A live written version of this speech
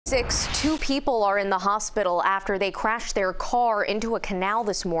Two people are in the hospital after they crashed their car into a canal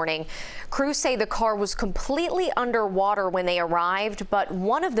this morning. Crews say the car was completely underwater when they arrived, but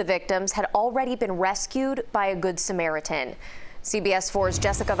one of the victims had already been rescued by a Good Samaritan. CBS 4's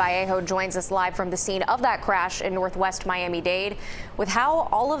Jessica Vallejo joins us live from the scene of that crash in northwest Miami-Dade with how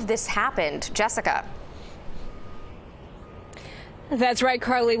all of this happened. Jessica. That's right,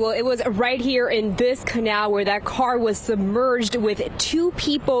 Carly. Well, it was right here in this canal where that car was submerged with two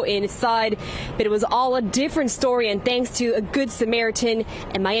people inside. But it was all a different story, and thanks to a Good Samaritan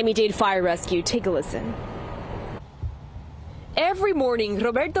and Miami-Dade Fire Rescue. Take a listen. Every morning,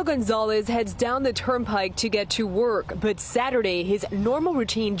 Roberto Gonzalez heads down the turnpike to get to work. But Saturday, his normal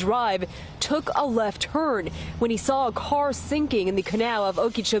routine drive took a left turn when he saw a car sinking in the canal of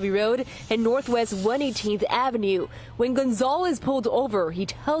Okeechobee Road and Northwest 118th Avenue. When Gonzalez pulled over, he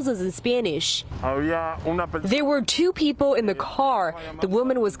tells us in Spanish, there were two people in the car. The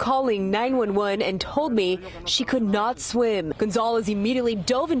woman was calling 911 and told me she could not swim. Gonzalez immediately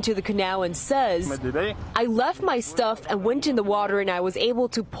dove into the canal and says, I left my stuff and went in the water and I was able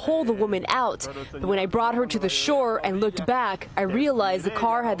to pull the woman out. But when I brought her to the shore and looked back, I realized the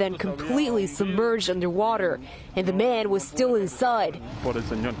car had then completely submerged underwater and the man was still inside.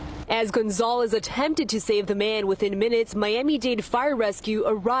 As Gonzalez attempted to save the man, within minutes, Miami-Dade Fire Rescue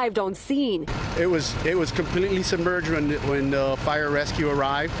arrived on scene. It was completely submerged when the fire rescue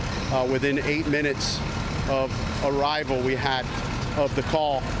arrived. Within 8 minutes of arrival, we had of the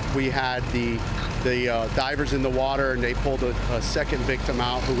call, we had the divers in the water, and they pulled a second victim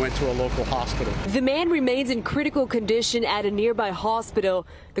out who went to a local hospital. The man remains in critical condition at a nearby hospital.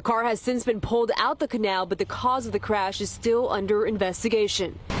 The car has since been pulled out the canal, but the cause of the crash is still under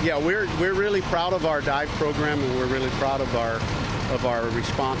investigation. Yeah, we're really proud of our dive program, and we're really proud of our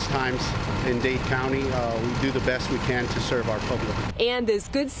response times in Dade County. We do the best we can to serve our public. And this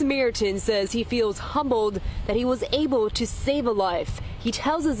Good Samaritan says he feels humbled that he was able to save a life. He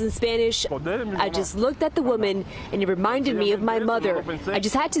tells us in Spanish, I just looked at the woman and it reminded me of my mother. I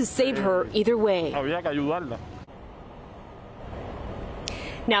just had to save her either way.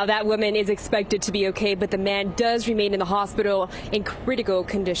 Now, that woman is expected to be okay, but the man does remain in the hospital in critical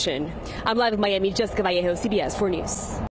condition. I'm live in Miami, Jessica Vallejo, CBS 4 News.